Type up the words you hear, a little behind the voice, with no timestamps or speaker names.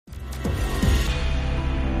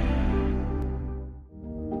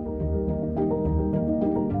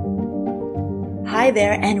Hi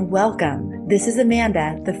there and welcome. This is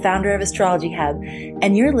Amanda, the founder of Astrology Hub,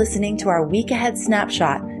 and you're listening to our week ahead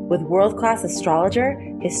snapshot with world-class astrologer,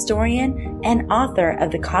 historian, and author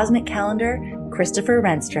of the Cosmic Calendar, Christopher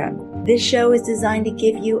Renstrom. This show is designed to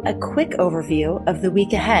give you a quick overview of the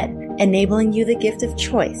week ahead, enabling you the gift of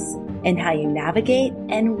choice and how you navigate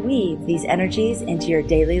and weave these energies into your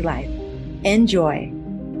daily life. Enjoy.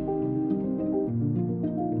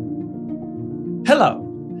 Hello,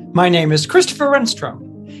 my name is Christopher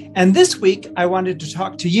Renstrom, and this week I wanted to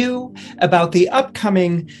talk to you about the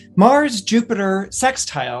upcoming Mars-Jupiter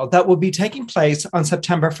sextile that will be taking place on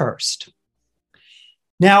September 1st.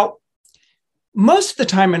 Now, most of the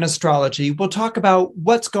time in astrology, we'll talk about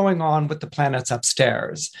what's going on with the planets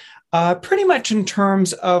upstairs, pretty much in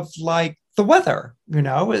terms of like the weather. You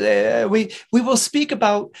know, we will speak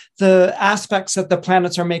about the aspects that the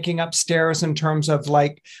planets are making upstairs in terms of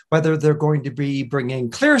like whether they're going to be bringing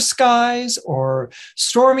clear skies or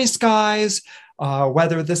stormy skies,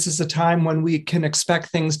 whether this is a time when we can expect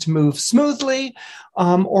things to move smoothly,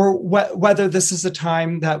 or whether this is a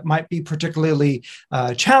time that might be particularly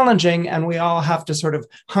challenging and we all have to sort of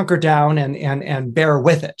hunker down and bear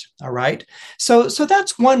with it. All right. So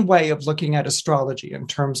that's one way of looking at astrology in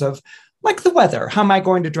terms of like the weather. How am I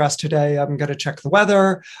going to dress today? I'm going to check the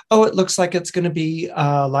weather. Oh, it looks like it's going to be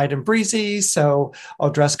light and breezy, so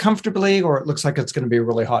I'll dress comfortably. Or it looks like it's going to be a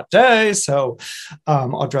really hot day, so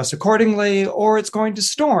I'll dress accordingly. Or it's going to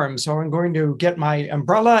storm, so I'm going to get my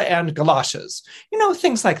umbrella and galoshes. You know,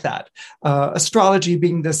 things like that. Astrology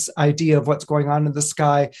being this idea of what's going on in the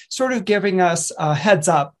sky, sort of giving us a heads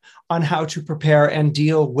up on how to prepare and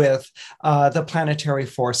deal with the planetary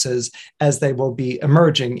forces as they will be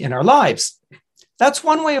emerging in our lives. That's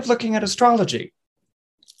one way of looking at astrology.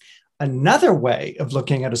 Another way of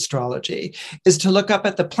looking at astrology is to look up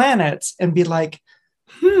at the planets and be like,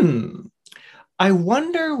 I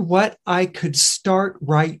wonder what I could start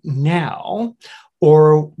right now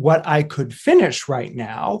or what I could finish right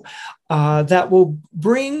now that will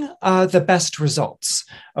bring the best results,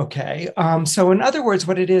 okay? So in other words,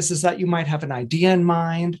 what it is that you might have an idea in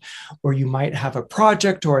mind, or you might have a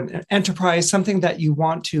project or an enterprise, something that you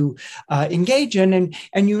want to engage in,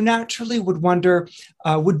 and you naturally would wonder,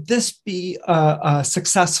 would this be a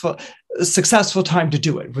successful time to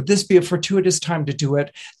do it? Would this be a fortuitous time to do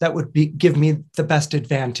it that would give me the best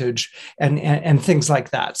advantage and things like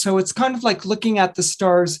that? So it's kind of like looking at the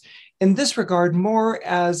stars in this regard more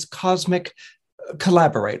as cosmic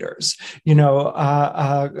collaborators, you know,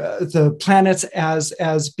 the planets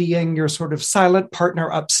as being your sort of silent partner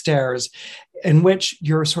upstairs, in which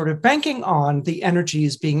you're sort of banking on the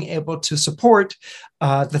energies being able to support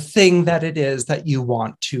the thing that it is that you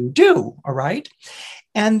want to do, all right?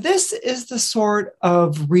 And this is the sort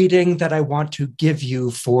of reading that I want to give you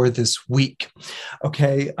for this week.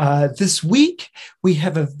 Okay, this week we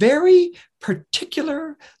have a very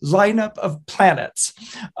particular lineup of planets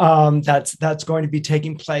that's going to be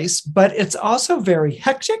taking place, but it's also very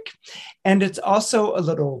hectic and it's also a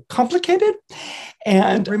little complicated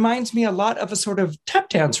and reminds me a lot of a sort of tap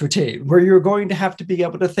dance routine where you're going to have to be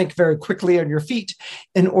able to think very quickly on your feet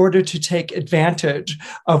in order to take advantage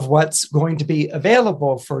of what's going to be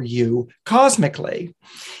available for you cosmically.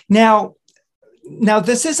 Now,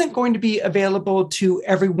 this isn't going to be available to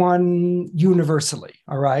everyone universally,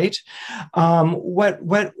 all right?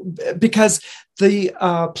 Because the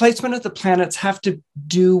placement of the planets have to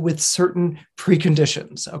do with certain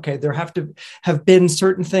preconditions, okay? There have to have been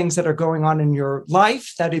certain things that are going on in your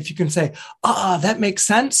life that if you can say, that makes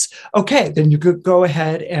sense, okay, then you could go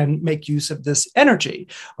ahead and make use of this energy,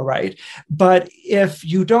 all right? But if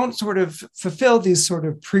you don't sort of fulfill these sort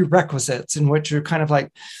of prerequisites in which you're kind of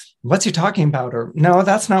like, what's he talking about? Or no,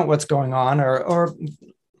 that's not what's going on, or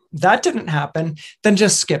that didn't happen, then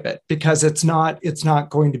just skip it because it's not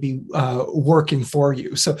going to be working for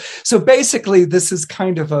you. So basically, this is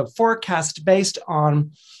kind of a forecast based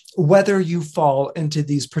on whether you fall into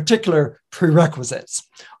these particular prerequisites.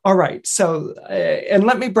 All right, so, and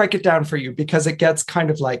let me break it down for you because it gets kind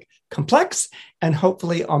of like complex and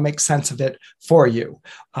hopefully I'll make sense of it for you.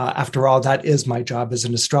 After all, that is my job as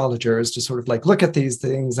an astrologer, is to sort of like look at these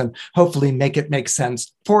things and hopefully make it make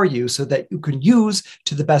sense for you so that you can use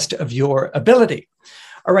to the best of your ability.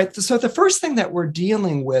 All right, so the first thing that we're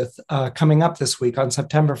dealing with coming up this week on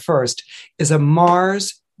September 1st is a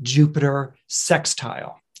Mars-Jupiter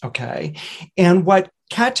sextile. Okay. And what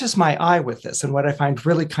catches my eye with this and what I find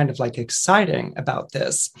really kind of like exciting about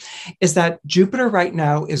this is that Jupiter right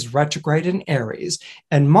now is retrograde in Aries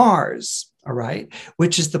and Mars, all right,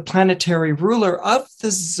 which is the planetary ruler of the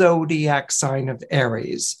zodiac sign of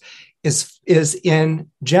Aries, is in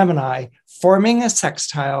Gemini, forming a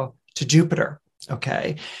sextile to Jupiter.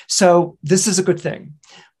 Okay, so this is a good thing.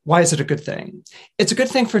 Why is it a good thing? It's a good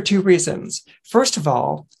thing for two reasons. First of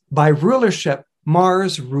all, by rulership,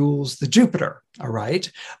 Mars rules the Jupiter, all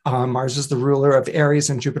right? Mars is the ruler of Aries,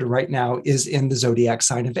 and Jupiter right now is in the zodiac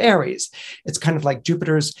sign of Aries. It's kind of like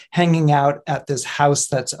Jupiter's hanging out at this house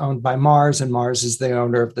that's owned by Mars, and Mars is the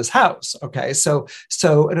owner of this house, okay? So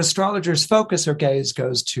an astrologer's focus or gaze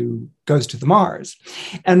goes to the Mars.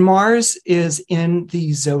 And Mars is in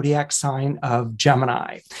the zodiac sign of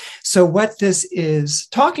Gemini. So what this is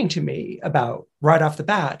talking to me about right off the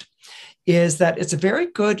bat is that it's a very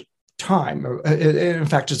good time. In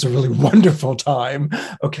fact, it's a really wonderful time.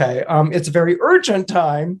 Okay. It's a very urgent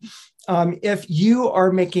time. If you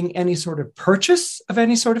are making any sort of purchase of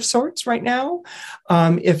any sort of sorts right now,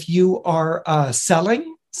 if you are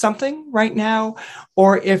selling something right now,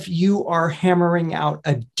 or if you are hammering out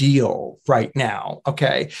a deal right now.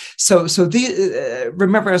 Okay. So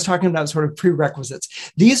remember I was talking about sort of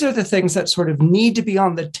prerequisites. These are the things that sort of need to be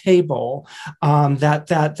on the table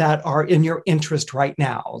that are in your interest right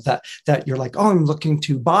now, that you're like, oh, I'm looking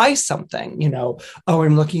to buy something, oh,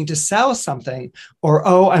 I'm looking to sell something, or,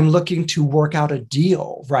 oh, I'm looking to work out a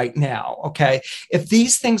deal right now. Okay. If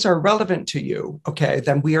these things are relevant to you, okay,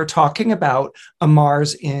 then we are talking about a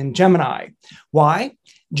Mars in Gemini. Why?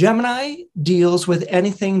 Gemini deals with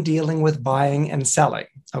anything dealing with buying and selling,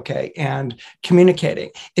 okay, and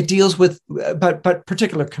communicating. It deals with, but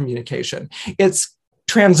particular communication. It's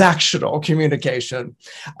transactional communication.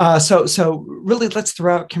 So really, let's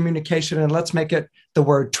throw out communication and let's make it the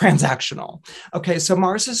word transactional. Okay, so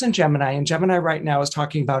Mars is in Gemini, and Gemini right now is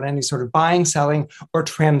talking about any sort of buying, selling, or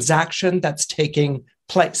transaction that's taking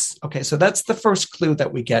place. Okay, so that's the first clue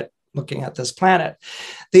that we get looking at this planet.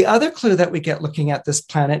 The other clue that we get looking at this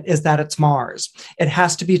planet is that it's Mars. It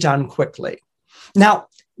has to be done quickly. Now,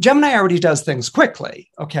 Gemini already does things quickly,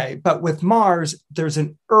 okay? But with Mars, there's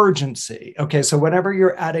an urgency, okay? So whenever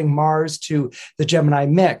you're adding Mars to the Gemini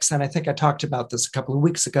mix, and I think I talked about this a couple of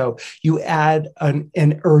weeks ago, you add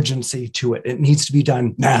an urgency to it. It needs to be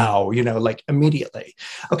done now, like immediately.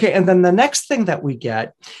 Okay, and then the next thing that we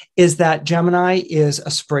get is that Gemini is a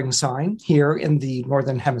spring sign here in the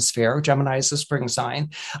Northern Hemisphere. Gemini is a spring sign,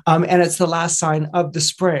 and it's the last sign of the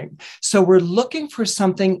spring. So we're looking for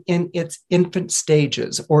something in its infant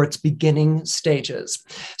stages or its beginning stages.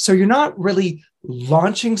 So you're not really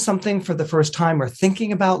launching something for the first time or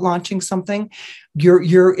thinking about launching something.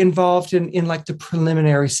 You're involved in like the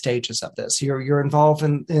preliminary stages of this. You're involved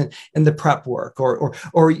in the prep work,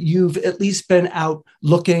 or you've at least been out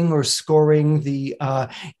looking or scoring the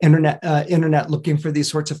internet looking for these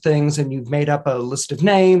sorts of things, and you've made up a list of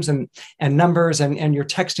names and numbers, and you're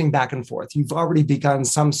texting back and forth. You've already begun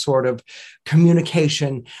some sort of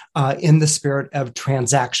communication in the spirit of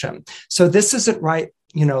transaction. So this isn't right,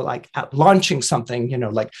 like at launching something,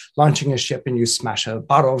 like launching a ship and you smash a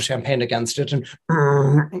bottle of champagne against it and,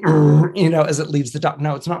 as it leaves the dock.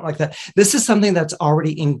 No, it's not like that. This is something that's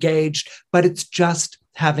already engaged, but it's just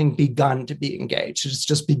having begun to be engaged. It's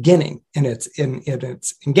just beginning in its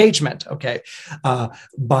engagement. Okay,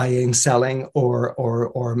 buying, selling,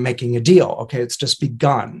 or making a deal. Okay, it's just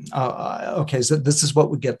begun. Okay, so this is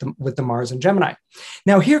what we get with the Mars and Gemini.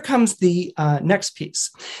 Now here comes the next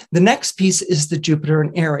piece. The next piece is the Jupiter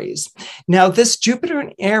in Aries. Now this Jupiter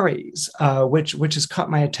in Aries, which has caught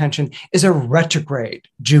my attention, is a retrograde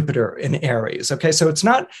Jupiter in Aries. Okay, so it's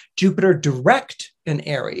not Jupiter direct in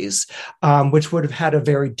Aries, which would have had a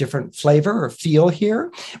very different flavor or feel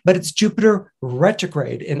here, but it's Jupiter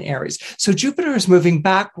retrograde in Aries. So Jupiter is moving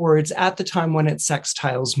backwards at the time when it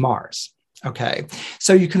sextiles Mars. Okay,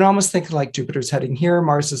 so you can almost think like Jupiter's heading here,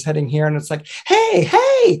 Mars is heading here, and it's like, hey,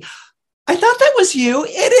 I thought that was you.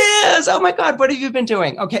 It is. Oh my God, what have you been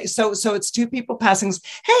doing? Okay, so it's two people passing.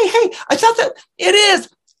 Hey, I thought that it is.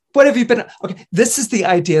 What have you been? Okay, this is the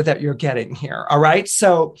idea that you're getting here. All right.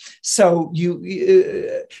 So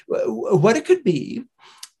you, what it could be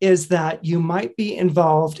is that you might be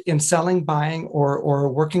involved in selling, buying, or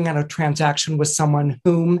working on a transaction with someone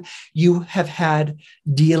whom you have had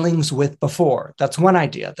dealings with before. That's one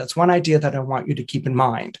idea. That's one idea that I want you to keep in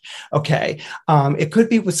mind. Okay. It could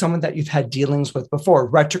be with someone that you've had dealings with before.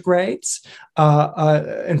 Retrogrades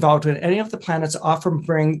involved in any of the planets often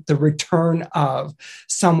bring the return of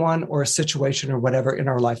someone or a situation or whatever in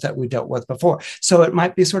our life that we dealt with before. So it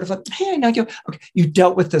might be sort of like, hey, I know you. Okay, you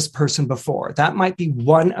dealt with this person before. That might be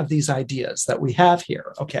one of these ideas that we have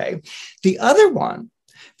here. Okay. The other one,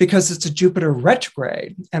 because it's a Jupiter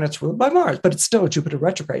retrograde and it's ruled by Mars, but it's still a Jupiter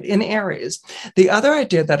retrograde in Aries. The other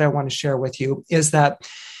idea that I want to share with you is that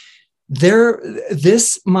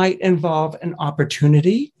This might involve an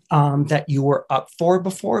opportunity that you were up for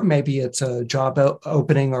before. Maybe it's a job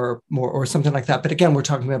opening or more or something like that. But again, we're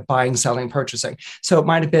talking about buying, selling, purchasing. So it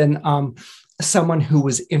might have been someone who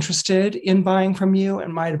was interested in buying from you. It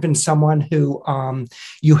might have been someone who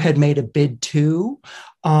you had made a bid to,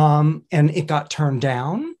 and it got turned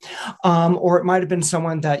down. Or it might have been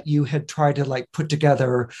someone that you had tried to like put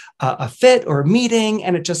together a fit or a meeting,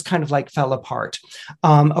 and it just kind of like fell apart.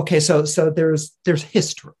 Okay, so there's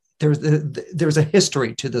history. There's a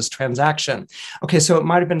history to this transaction. Okay, so it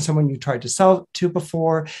might have been someone you tried to sell to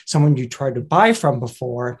before, someone you tried to buy from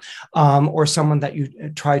before, or someone that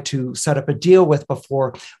you tried to set up a deal with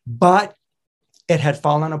before, but it had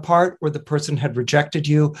fallen apart, or the person had rejected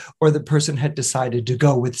you, or the person had decided to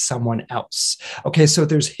go with someone else. Okay, so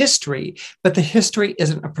there's history, but the history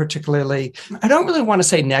isn't a particularly, I don't really want to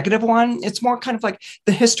say negative one. It's more kind of like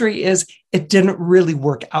the history is it didn't really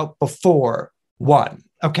work out before one.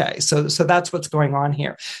 Okay, so that's what's going on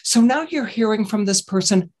here. So now you're hearing from this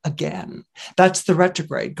person again. That's the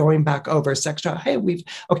retrograde, going back over sextile. Hey,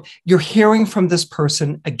 you're hearing from this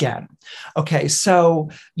person again. Okay,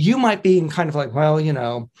 so you might be kind of like, well,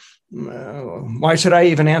 why should I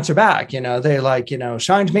even answer back? They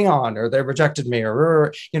shined me on, or they rejected me,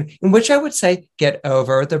 or in which I would say, get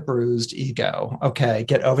over the bruised ego. Okay,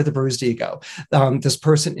 get over the bruised ego. This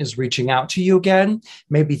person is reaching out to you again.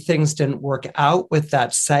 Maybe things didn't work out with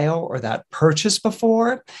that sale or that purchase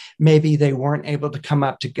before. Maybe they weren't able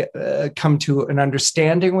to come to an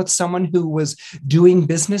understanding with someone who was doing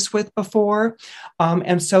business with before.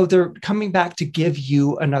 And so they're coming back to give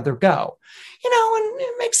you another go. And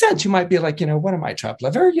it makes sense. You might be like, what am I, chopped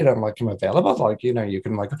liver? I'm available. You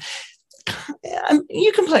can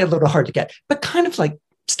play a little hard to get, but kind of like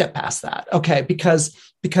step past that. Okay. Because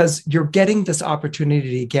you're getting this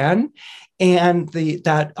opportunity again, and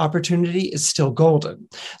that opportunity is still golden.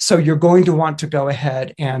 So you're going to want to go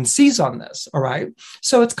ahead and seize on this. All right.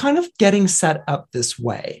 So it's kind of getting set up this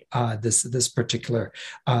way, this particular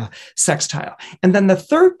sextile. And then the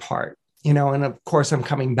third part, and of course, I'm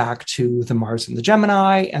coming back to the Mars and the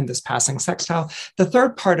Gemini and this passing sextile. The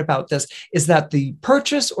third part about this is that the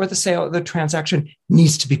purchase or the sale or the transaction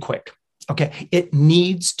needs to be quick. Okay, it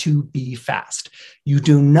needs to be fast. You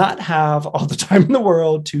do not have all the time in the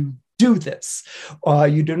world to do this.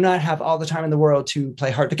 You do not have all the time in the world to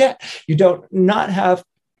play hard to get. You don't not have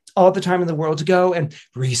all the time in the world to go and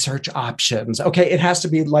research options. Okay, it has to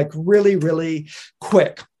be like really, really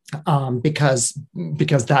quick. Because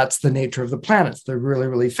that's the nature of the planets. They're really,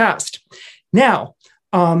 really fast. Now,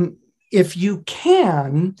 if you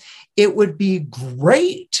can, it would be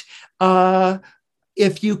great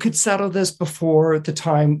if you could settle this before the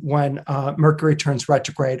time when Mercury turns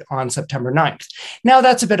retrograde on September 9th. Now,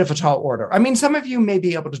 that's a bit of a tall order. I mean, some of you may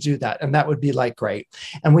be able to do that, and that would be like great.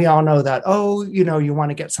 And we all know that, you want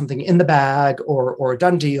to get something in the bag or a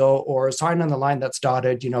done deal or a sign on the line that's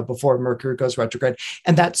dotted, before Mercury goes retrograde.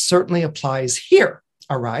 And that certainly applies here.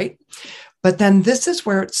 All right. But then this is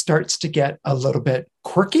where it starts to get a little bit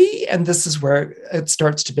quirky, and this is where it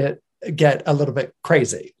starts to get a little bit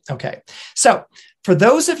crazy. Okay. So for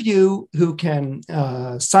those of you who can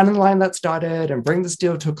sign in the line that's dotted and bring this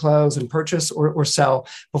deal to a close and purchase or sell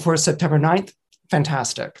before September 9th,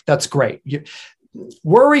 fantastic. That's great.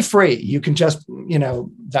 Worry-free. You can just,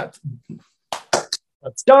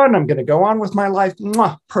 that's done. I'm going to go on with my life.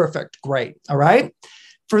 Mwah, perfect. Great. All right.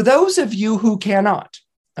 For those of you who cannot,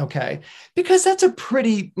 okay, because that's a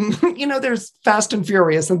pretty, there's fast and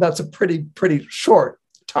furious, and that's a pretty short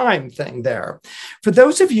time thing there. For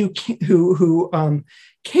those of you who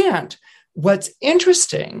can't, what's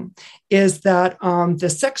interesting is that the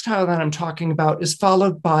sextile that I'm talking about is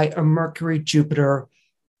followed by a Mercury-Jupiter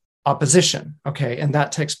opposition, okay? And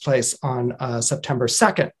that takes place on September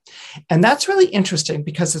 2nd. And that's really interesting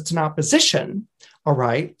because it's an opposition, all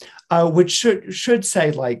right, which should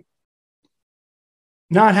say like,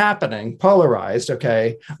 not happening, polarized,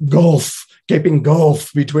 okay, gaping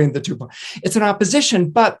gulf between the two. It's an opposition,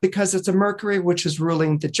 but because it's a Mercury, which is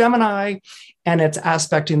ruling the Gemini, and it's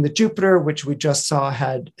aspecting the Jupiter, which we just saw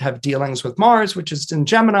have dealings with Mars, which is in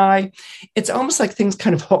Gemini, it's almost like things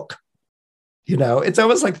kind of hook. It's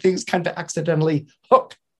almost like things kind of accidentally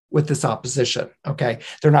hook with this opposition, okay?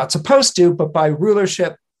 They're not supposed to, but by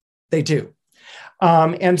rulership, they do.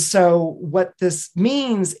 And so what this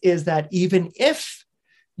means is that even if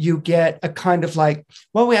you get a kind of like,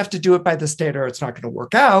 well, we have to do it by this date or it's not going to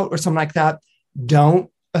work out or something like that, don't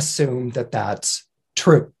assume that that's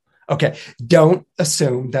true. Okay. Don't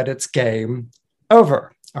assume that it's game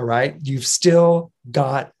over. All right. You've still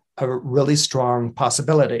got a really strong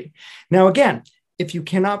possibility. Now, again, if you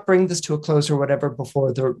cannot bring this to a close or whatever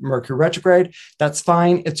before the Mercury retrograde, that's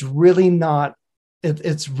fine. It's really not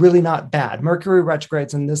bad. Mercury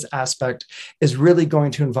retrogrades in this aspect is really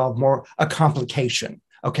going to involve more a complication.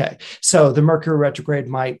 Okay. So the Mercury retrograde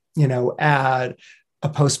might, add a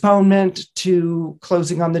postponement to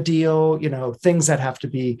closing on the deal, things that have to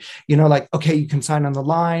be, like, okay, you can sign on the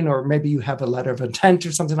line, or maybe you have a letter of intent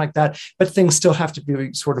or something like that, but things still have to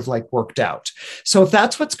be sort of like worked out. So if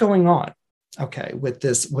that's what's going on, okay, with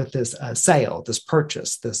this sale, this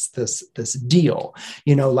purchase, this deal,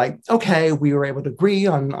 like, okay, we were able to agree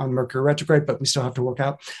on Mercury retrograde, but we still have to work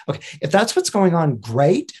out. Okay, if that's what's going on,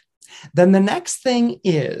 great. Then the next thing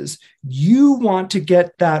is you want to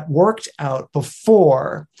get that worked out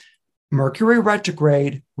before Mercury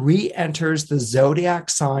retrograde re-enters the zodiac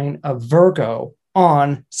sign of Virgo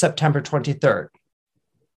on September 23rd.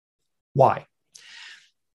 Why?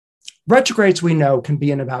 Retrogrades, we know, can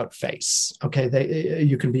be an about face. Okay,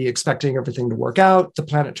 you can be expecting everything to work out. The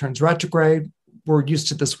planet turns retrograde. We're used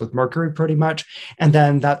to this with Mercury pretty much. And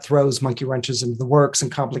then that throws monkey wrenches into the works and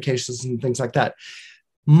complications and things like that.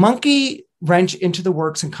 Monkey wrench into the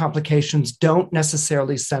works and complications don't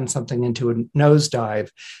necessarily send something into a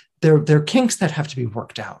nosedive. They're kinks that have to be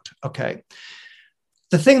worked out. Okay.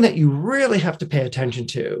 The thing that you really have to pay attention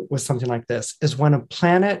to with something like this is when a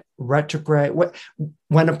planet retrogrades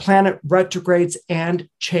and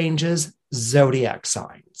changes zodiac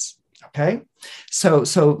signs. Okay. So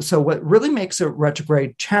what really makes a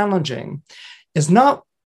retrograde challenging is not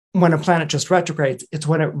when a planet just retrogrades, it's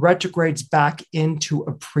when it retrogrades back into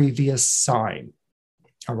a previous sign.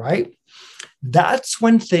 All right. That's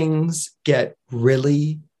when things get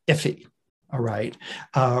really iffy. All right.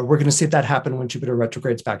 We're going to see that happen when Jupiter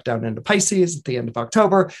retrogrades back down into Pisces at the end of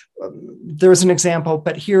October. There's an example,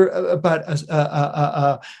 but here,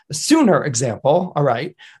 a sooner example. All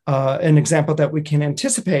right. An example that we can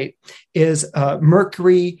anticipate is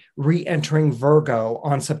Mercury re-entering Virgo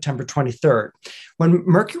on September 23rd. When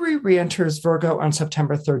Mercury re-enters Virgo on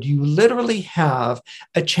September 3rd, you literally have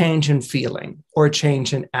a change in feeling or a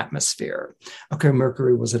change in atmosphere. Okay,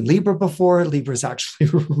 Mercury was in Libra before. Libra is actually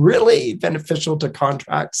really beneficial to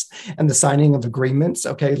contracts and the signing of agreements.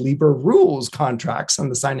 Okay, Libra rules contracts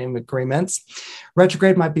and the signing of agreements.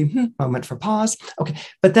 Retrograde might be moment for pause. Okay,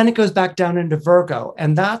 but then it goes back down into Virgo.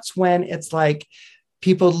 And that's when it's like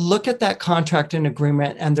people look at that contract and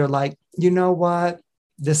agreement and they're like, you know what?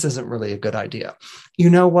 This isn't really a good idea.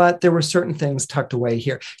 You know what? There were certain things tucked away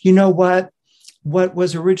here. You know what? What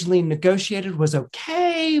was originally negotiated was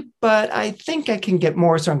okay, but I think I can get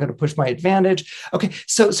more, so I'm going to push my advantage. Okay,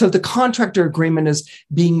 so the contractor agreement is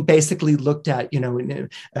being basically looked at,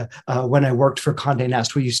 when I worked for Condé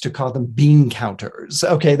Nast, we used to call them bean counters.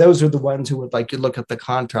 Okay, those are the ones who would like you look at the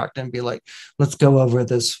contract and be like, let's go over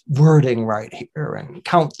this wording right here and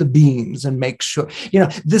count the beans and make sure,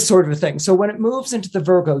 this sort of a thing. So when it moves into the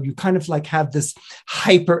Virgo, you kind of like have this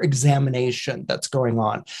hyper examination that's going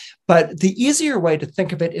on. But the easier way to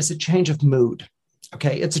think of it is a change of mood.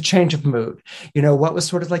 Okay, it's a change of mood. What was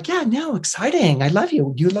sort of like, yeah, no, exciting. I love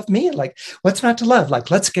you. You love me. Like, what's not to love? Like,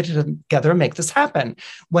 let's get together and make this happen.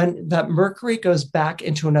 When that Mercury goes back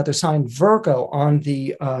into another sign, Virgo, on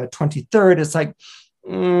the 23rd, it's like,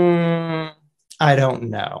 I don't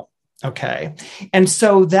know. Okay. And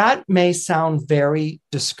so that may sound very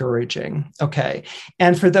discouraging. Okay.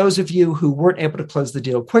 And for those of you who weren't able to close the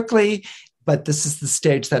deal quickly, but this is the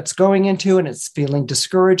stage that's going into and it's feeling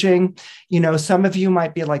discouraging. Some of you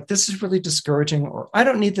might be like, this is really discouraging, or I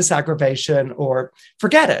don't need this aggravation, or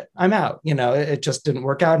forget it, I'm out. It just didn't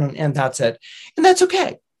work out and that's it. And that's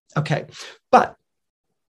okay. Okay. But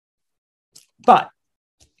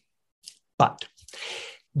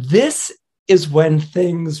this is when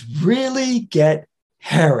things really get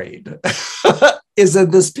harried. Is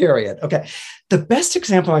in this period. Okay. The best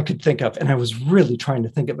example I could think of, and I was really trying to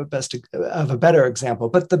think of a better example,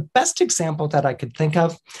 but the best example that I could think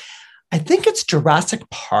of, I think it's Jurassic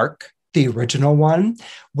Park, the original one,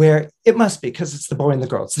 where it must be because it's the boy and the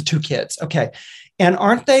girl, it's the two kids. Okay. And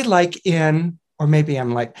aren't they like in, or maybe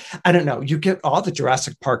I'm like, I don't know, you get all the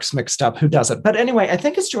Jurassic Parks mixed up. Who doesn't? But anyway, I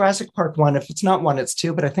think it's Jurassic Park 1. If it's not 1, it's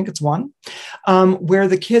 2, but I think it's 1, where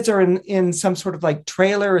the kids are in some sort of like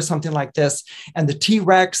trailer or something like this. And the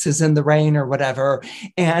T-Rex is in the rain or whatever.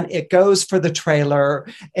 And it goes for the trailer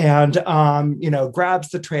and, grabs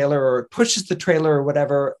the trailer or pushes the trailer or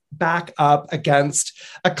whatever back up against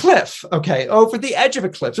a cliff. Okay. Over the edge of a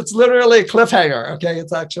cliff. It's literally a cliffhanger. Okay.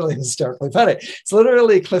 It's actually hysterically funny. It's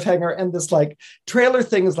literally a cliffhanger. And this like trailer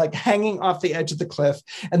thing is like hanging off the edge of the cliff,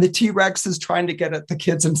 and the T-Rex is trying to get at the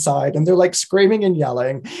kids inside, and they're like screaming and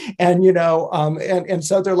yelling. And, and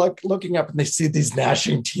so they're like looking up and they see these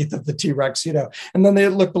gnashing teeth of the T-Rex, and then they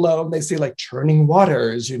look below and they see like churning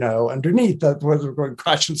waters, underneath that where they're going to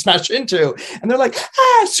crash and smash into. And they're like,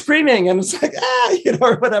 screaming. And it's like,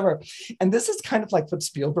 or whatever. And this is kind of like what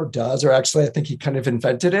Spielberg does, or actually, I think he kind of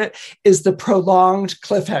invented it, is the prolonged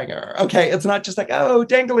cliffhanger. Okay. It's not just like,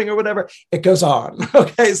 dangling or whatever. It goes on.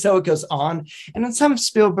 Okay. So it goes on. And in some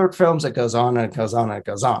Spielberg films, it goes on and it goes on and it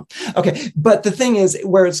goes on. Okay. But the thing is,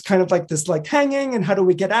 where it's kind of like this, like hanging, and how do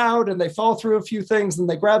we get out? And they fall through a few things and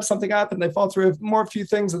they grab something up, and they fall through more few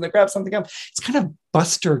things and they grab something up. It's kind of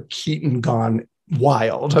Buster Keaton gone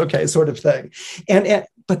wild. Okay. Sort of thing.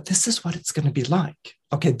 But this is what it's going to be like.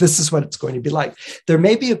 Okay. This is what it's going to be like. There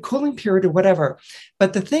may be a cooling period or whatever,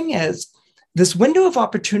 but the thing is, this window of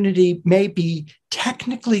opportunity may be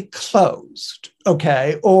technically closed,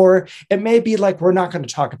 okay? Or it may be like, we're not going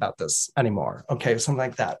to talk about this anymore, okay? Something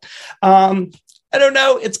like that. I don't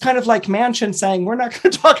know. It's kind of like Manchin saying, we're not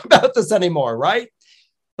going to talk about this anymore, right?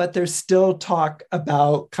 But there's still talk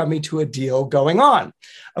about coming to a deal going on.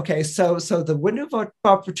 Okay, so the window of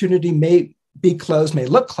opportunity may be closed, may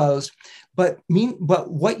look closed, but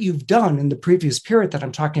what you've done in the previous period that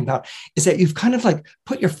I'm talking about is that you've kind of like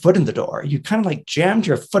put your foot in the door. You kind of like jammed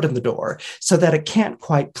your foot in the door so that it can't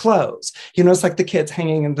quite close. It's like the kids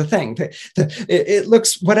hanging in the thing. It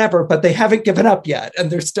looks whatever, but they haven't given up yet. And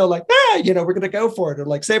they're still like, we're going to go for it, or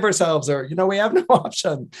like save ourselves, or, we have no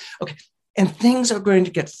option. Okay. And things are going to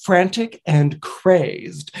get frantic and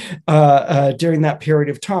crazed during that period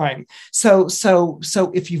of time. So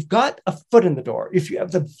if you've got a foot in the door, if you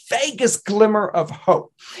have the vaguest glimmer of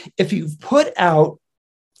hope, if you've put out,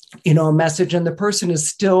 a message and the person is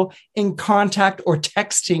still in contact or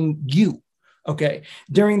texting you, okay,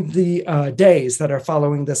 during the days that are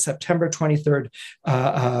following the September 23rd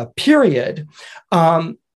period,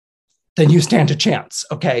 then you stand a chance,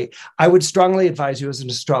 okay? I would strongly advise you as an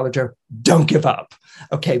astrologer, don't give up,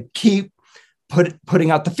 okay? Keep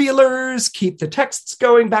putting out the feelers, keep the texts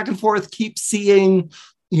going back and forth, keep seeing,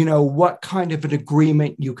 what kind of an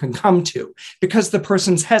agreement you can come to, because the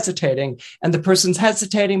person's hesitating, and the person's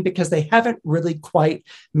hesitating because they haven't really quite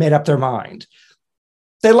made up their mind.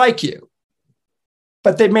 They like you,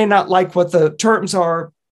 but they may not like what the terms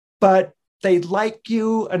are, but they like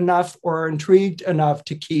you enough or are intrigued enough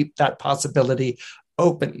to keep that possibility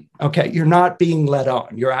open. Okay. You're not being led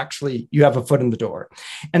on. You have a foot in the door.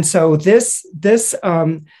 And so this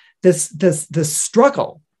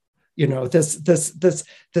struggle,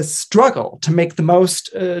 this struggle to make the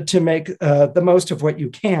most of what you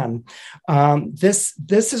can. This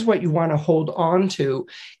is what you want to hold on to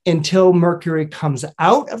until Mercury comes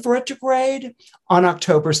out of retrograde on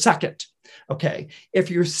October 2nd. Okay, if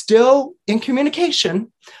you're still in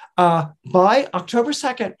communication by October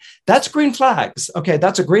 2nd, that's green flags. Okay,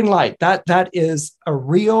 that's a green light. That is a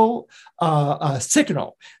real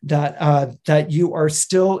signal that you are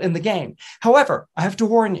still in the game. However, I have to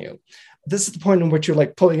warn you, this is the point in which you're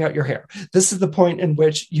like pulling out your hair. This is the point in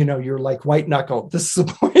which, you're like white knuckled. This is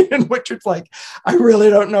the point in which it's like, I really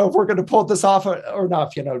don't know if we're going to pull this off or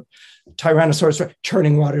not, Tyrannosaurus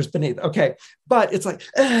churning waters beneath. Okay. But it's like,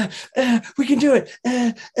 we can do it,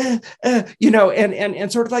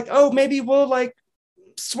 and sort of like, oh, maybe we'll like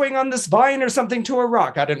swing on this vine or something to a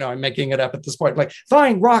rock. I don't know. I'm making it up at this point. Like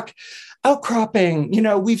vine, rock, outcropping,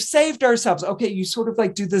 we've saved ourselves. Okay. You sort of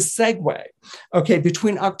like do this segue, okay,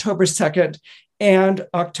 between October 2nd and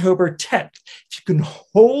October 10th. If you can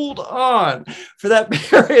hold on for that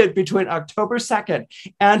period between October 2nd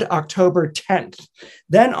and October 10th,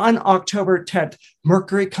 then on October 10th,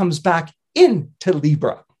 Mercury comes back into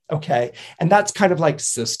Libra. Okay. And that's kind of like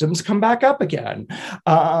systems come back up again.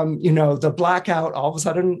 The blackout, all of a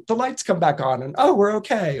sudden the lights come back on and, oh, we're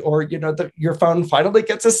okay. Or, your phone finally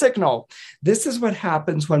gets a signal. This is what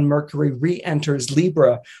happens when Mercury re-enters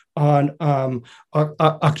Libra on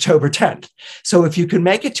October 10th. So if you can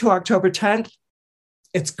make it to October 10th,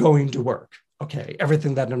 it's going to work. Okay,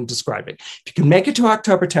 everything that I'm describing. If you can make it to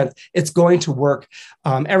October 10th, it's going to work.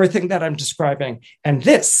 Everything that I'm describing. And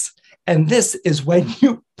this is when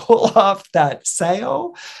you pull off that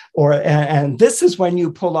sale, and this is when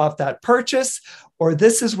you pull off that purchase, or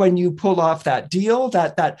this is when you pull off that deal,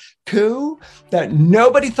 that coup that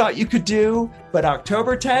nobody thought you could do, but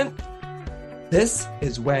October 10th, this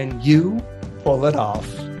is when you pull it off.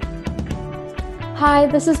 Hi,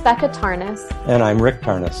 this is Becca Tarnas. And I'm Rick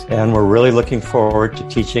Tarnas, and we're really looking forward to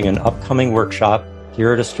teaching an upcoming workshop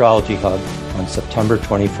here at Astrology Hub on September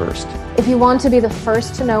 21st. If you want to be the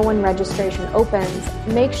first to know when registration opens,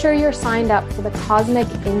 make sure you're signed up for the Cosmic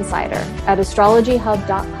Insider at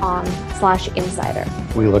astrologyhub.com/insider.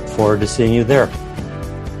 We look forward to seeing you there.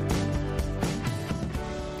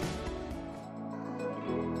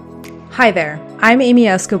 Hi there, I'm Amy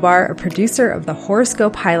Escobar, a producer of the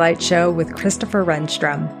Horoscope Highlight Show with Christopher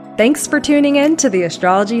Renstrom. Thanks for tuning in to the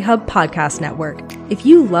Astrology Hub Podcast Network. If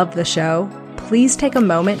you love the show, please take a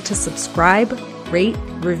moment to subscribe, rate,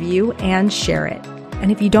 review, and share it.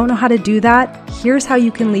 And if you don't know how to do that, here's how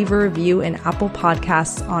you can leave a review in Apple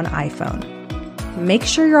Podcasts on iPhone. Make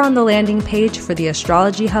sure you're on the landing page for the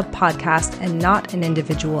Astrology Hub podcast and not an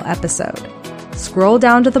individual episode. Scroll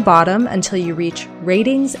down to the bottom until you reach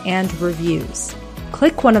Ratings and Reviews.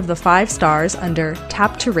 Click one of the 5 stars under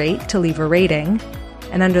Tap to Rate to leave a rating,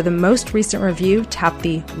 and under the most recent review, tap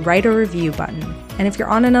the Write a Review button. And if you're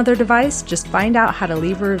on another device, just find out how to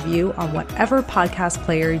leave a review on whatever podcast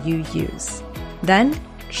player you use. Then,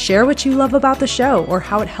 share what you love about the show or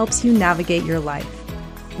how it helps you navigate your life.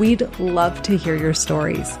 We'd love to hear your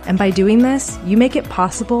stories. And by doing this, you make it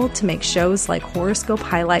possible to make shows like Horoscope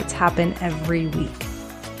Highlights happen every week.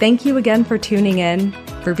 Thank you again for tuning in,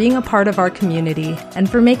 for being a part of our community, and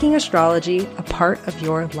for making astrology a part of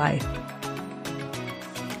your life.